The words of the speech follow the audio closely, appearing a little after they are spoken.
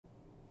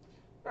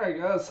Alright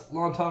guys,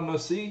 long time no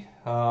see.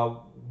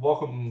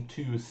 Welcome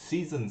to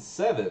Season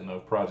 7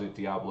 of Project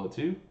Diablo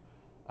 2.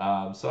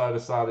 So I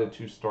decided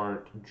to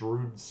start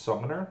Druid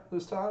Summoner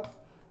this time.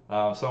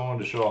 So I wanted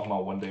to show off my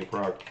one-day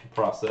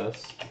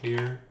process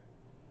here.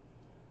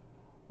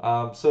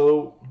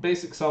 So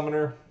basic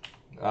Summoner.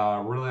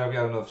 Really I've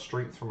got enough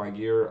strength for my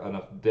gear,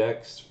 enough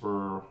dex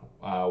for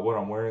what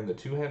I'm wearing, the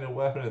two-handed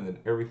weapon, and then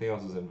everything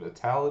else is in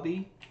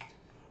Vitality.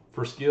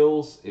 For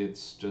skills,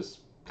 it's just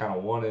kind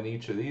of one in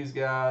each of these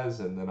guys,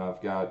 and then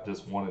I've got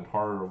just one in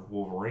Heart of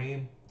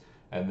Wolverine,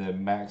 and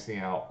then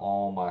maxing out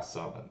all my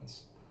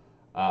summons.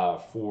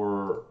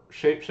 For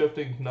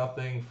shapeshifting,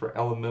 nothing. For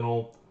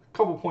elemental, a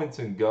couple points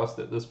in Gust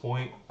at this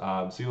point.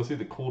 So you'll see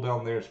the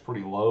cooldown there is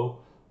pretty low.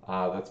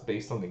 That's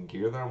based on the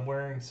gear that I'm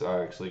wearing, so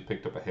I actually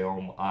picked up a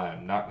helm. I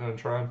am not going to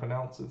try and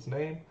pronounce its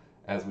name.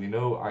 As we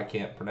know, I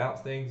can't pronounce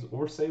things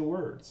or say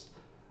words.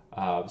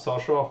 So I'll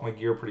show off my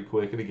gear pretty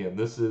quick, and again,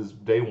 this is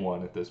day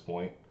one at this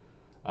point.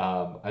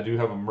 I do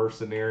have a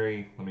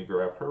mercenary. Let me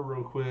grab her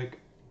real quick.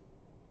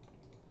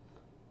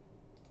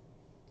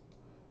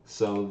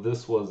 So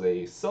this was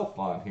a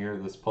self-font here,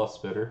 this plus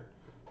spitter.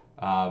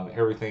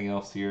 Everything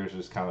else here is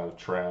just kind of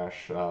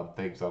trash,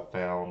 things I've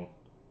found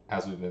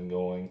as we've been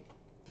going.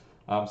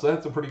 So I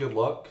had some pretty good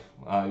luck.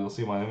 You'll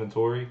see my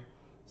inventory.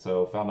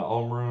 So found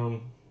an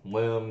rune,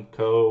 limb,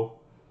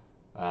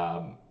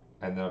 and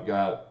then I've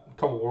got a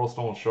couple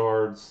Whirlstone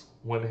shards,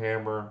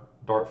 Windhammer,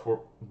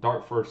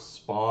 Dark First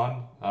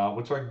Spawn,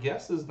 which I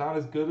guess is not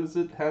as good as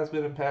it has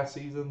been in past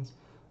seasons.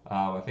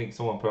 I think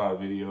someone put out a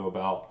video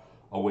about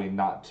a way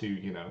not to,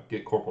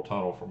 get Corporal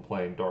Tunnel from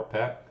playing Dark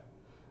Pack.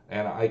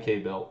 And an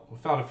IK belt. We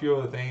found a few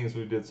other things.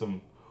 We did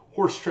some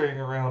horse trading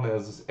around,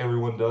 as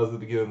everyone does at the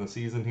beginning of the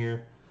season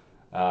here.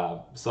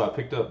 So I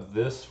picked up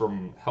this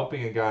from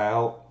helping a guy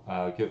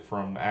out, get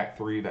from Act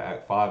 3 to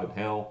Act 5 in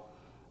Hell.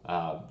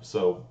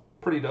 So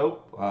pretty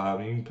dope.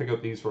 You can pick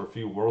up these for a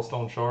few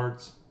Whirlstone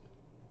shards.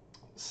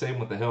 Same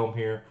with the helm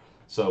here.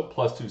 So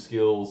plus 2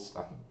 skills.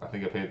 I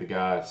think I paid the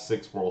guy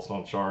 6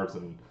 Whirlstone shards,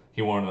 and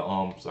he wanted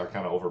an so I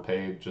kind of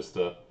overpaid just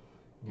to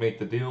make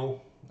the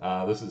deal.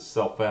 This is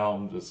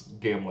self-found, just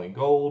gambling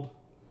gold.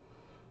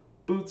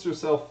 Boots are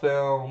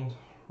self-found.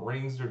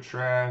 Rings are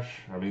trash.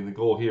 I mean, the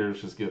goal here is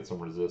just get some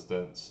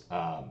resistance.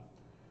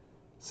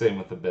 Same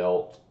with the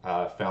belt.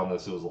 I found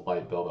this, it was a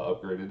light belt. I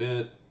upgraded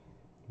it.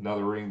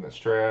 Another ring that's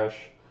trash.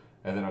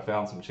 And then I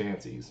found some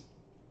chancies.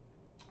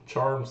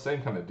 Charms,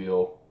 same kind of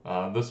deal.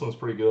 This one's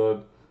pretty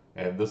good.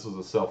 And this was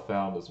a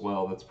self-found as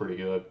well. That's pretty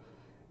good.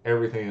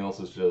 Everything else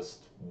is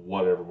just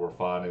whatever we're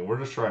finding. We're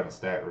just trying to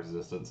stack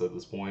resistance at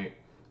this point.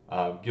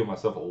 Give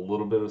myself a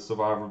little bit of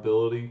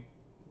survivability.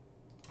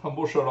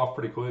 We'll show it off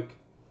pretty quick.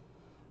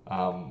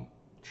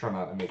 Try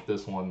not to make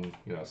this one,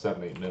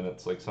 7-8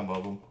 minutes like some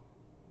of them.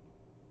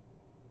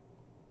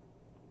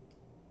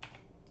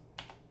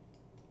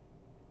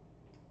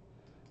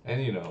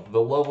 And the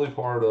lovely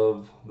part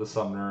of the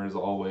summoner is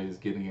always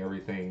getting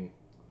everything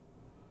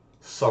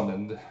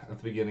summoned at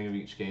the beginning of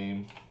each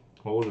game.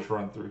 Well, we'll just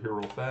run through here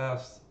real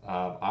fast.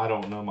 I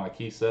don't know my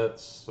key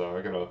sets, so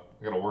I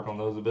gotta work on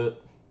those a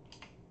bit.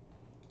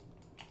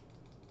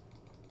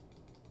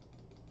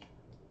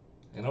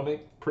 And I'll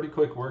make pretty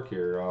quick work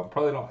here.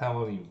 Probably don't have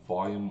any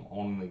volume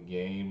on the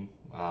game.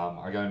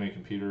 I got a new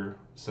computer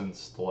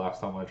since the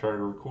last time I tried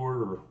to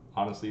record or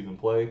honestly even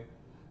play.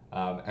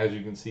 As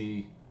you can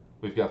see,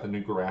 we've got the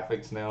new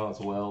graphics now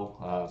as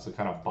well. So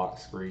kind of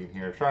box screen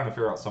here. Trying to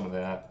figure out some of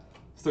that.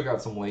 Still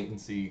got some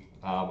latency.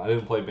 I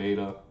didn't play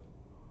beta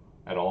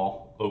at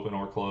all, open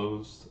or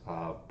closed.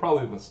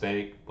 Probably a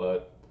mistake,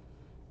 but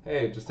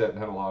hey, just hadn't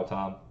had a lot of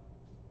time.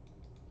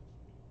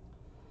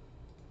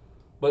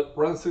 But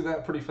runs through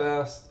that pretty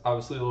fast.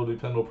 Obviously, it'll do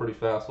Pendle pretty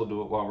fast. We'll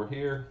do it while we're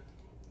here.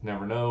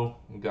 Never know.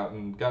 We've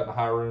gotten a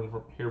high rune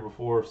here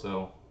before,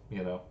 so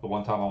the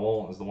one time I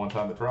won't is the one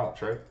time it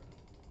drops, right?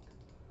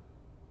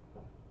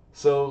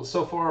 So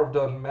far I've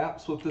done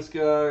maps with this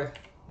guy.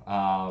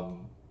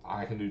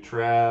 I can do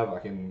Trav. I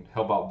can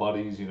help out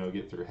buddies.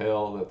 Get through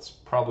Hell. That's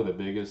probably the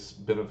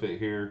biggest benefit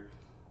here.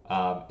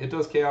 It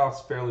does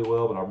Chaos fairly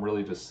well, but I'm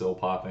really just still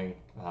popping.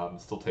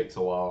 It still takes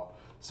a while.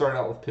 Started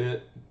out with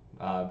Pit.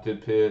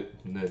 Did Pit,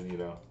 and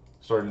then,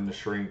 starting to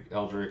shrink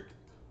Eldrick.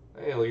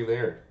 Hey, look at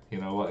there.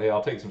 Hey,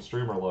 I'll take some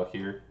streamer luck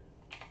here.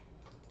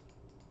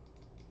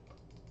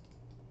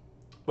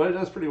 But it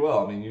does pretty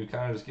well. I mean, you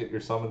kind of just get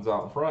your summons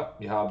out in front.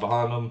 You hide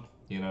behind them.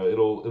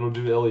 It'll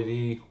do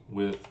LED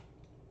with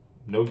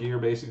no gear,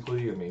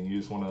 basically. I mean, you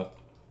just want to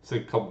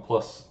stick a couple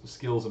plus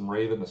skills in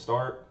Raven to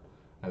start,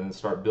 and then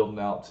start building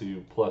out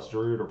to plus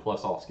Druid or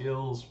plus all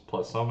skills,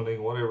 plus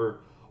summoning, whatever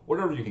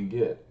you can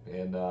get.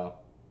 And,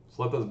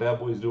 so let those bad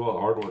boys do all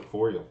the hard work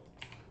for you.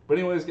 But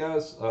anyways,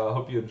 guys,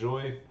 hope you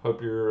enjoy. Hope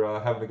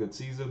you're having a good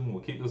season.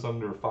 We'll keep this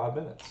under 5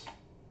 minutes.